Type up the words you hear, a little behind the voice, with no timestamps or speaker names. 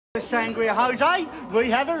Sangria Jose, we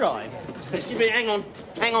have arrived. Just a minute,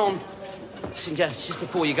 hang on. Just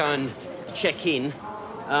before you go and check in,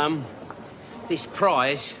 this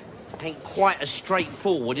prize ain't quite as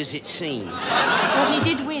straightforward as it seems. Well,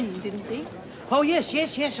 he did win, didn't he? Oh, yes,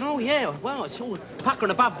 oh, yeah. Well, it's all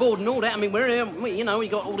puckering above board and all that. I mean, we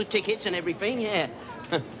got all the tickets and everything, yeah.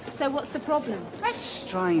 So what's the problem? That's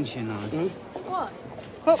strange, you know. What?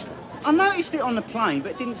 Well, I noticed it on the plane,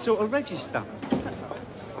 but it didn't sort of register.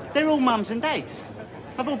 They're all mums and dads.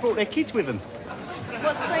 They've all brought their kids with them.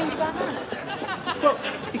 What's strange about that? Well,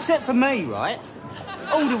 except for me, right?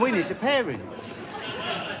 All the winners are parents.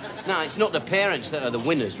 No, it's not the parents that are the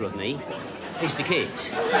winners, Rodney. It's the kids.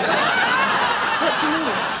 What do you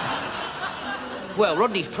mean? Well,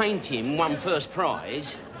 Rodney's painting won first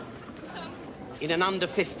prize in an under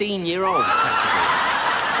 15-year-old category.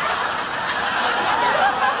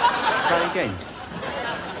 Say again.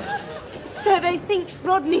 So they think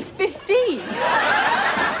Rodney's 15? Is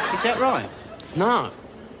that right? No.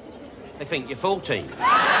 They think you're 14. 14?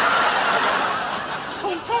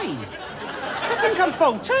 I think I'm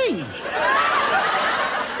 14.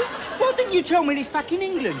 Why didn't you tell me this back in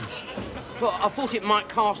England? Well, I thought it might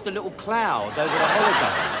cast a little cloud over the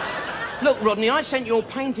holiday. Look, Rodney, I sent your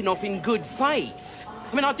painting off in good faith.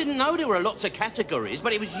 I mean, I didn't know there were lots of categories,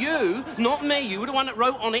 but it was you, not me. You were the one that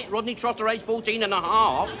wrote on it, Rodney Trotter, age 14 and a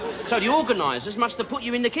half. So the organisers must have put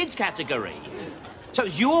you in the kids' category. So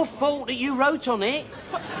it's your fault that you wrote on it.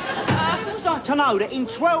 How was I to know that in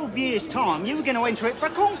 12 years' time you were going to enter it for a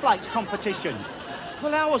cornflakes competition?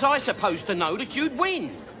 Well, how was I supposed to know that you'd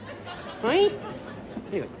win? Eh?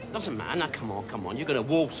 Anyway, doesn't matter. Now, come on. You're going to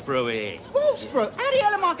waltz through here. Waltz through? How the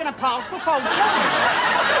hell am I going to pass for 14?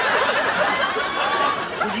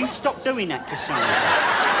 Will you stop doing that, Cassandra?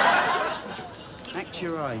 Act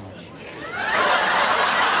your age.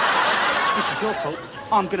 This is your fault.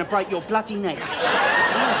 I'm going to break your bloody neck.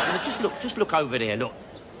 Just look over there, look.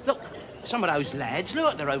 Look, some of those lads,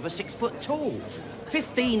 look, they're over 6 foot tall.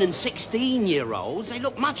 15 and 16-year-olds, they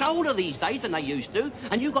look much older these days than they used to,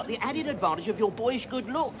 and you got the added advantage of your boyish good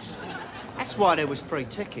looks. That's why there was 3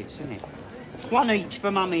 tickets, isn't it? One each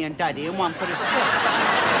for Mummy and Daddy and one for the sport.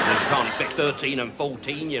 You can't expect 13 and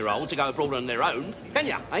 14-year-olds to go abroad on their own, can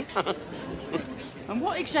you, eh? And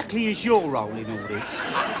what exactly is your role in all this?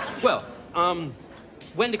 Well,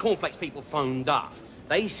 when the cornflakes people phoned up,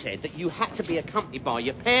 they said that you had to be accompanied by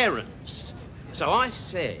your parents. So I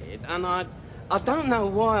said, and I don't know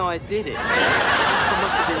why I did it. I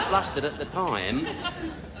must have been flustered at the time.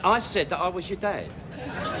 I said that I was your dad.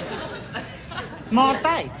 My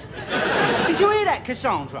dad? Did you hear that,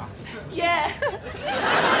 Cassandra? Yeah.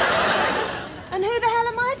 And who the hell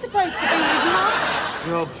am I supposed to be, his mum?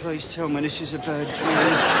 God, please tell me this is a bad dream.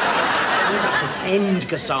 Don't pretend,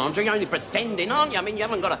 Cassandra. You're only pretending, aren't you? I mean, you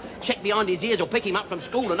haven't got to check behind his ears or pick him up from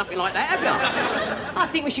school or nothing like that, have you? I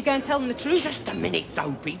think we should go and tell them the truth. Just a minute,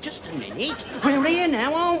 Dopey, just a minute. We're here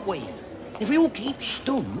now, aren't we? If we all keep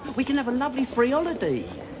stum, we can have a lovely free holiday.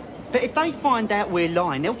 But if they find out we're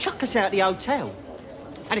lying, they'll chuck us out the hotel.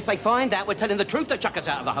 And if they find out we're telling the truth, they'll chuck us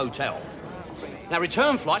out of the hotel. Now,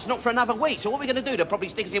 return flight's not for another week, so what are we going to do? They'll probably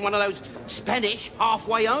stick us in one of those Spanish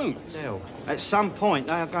halfway homes. Hell, at some point,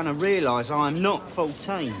 they are going to realise I'm not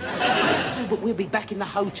 14. But we'll be back in the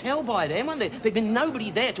hotel by then, won't there? There'll be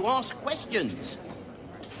nobody there to ask questions.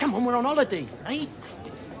 Come on, we're on holiday, eh?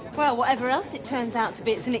 Well, whatever else it turns out to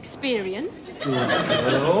be, it's an experience.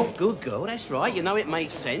 Good girl, that's right. You know it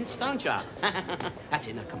makes sense, don't you? That's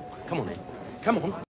it, now, come on then. Come on.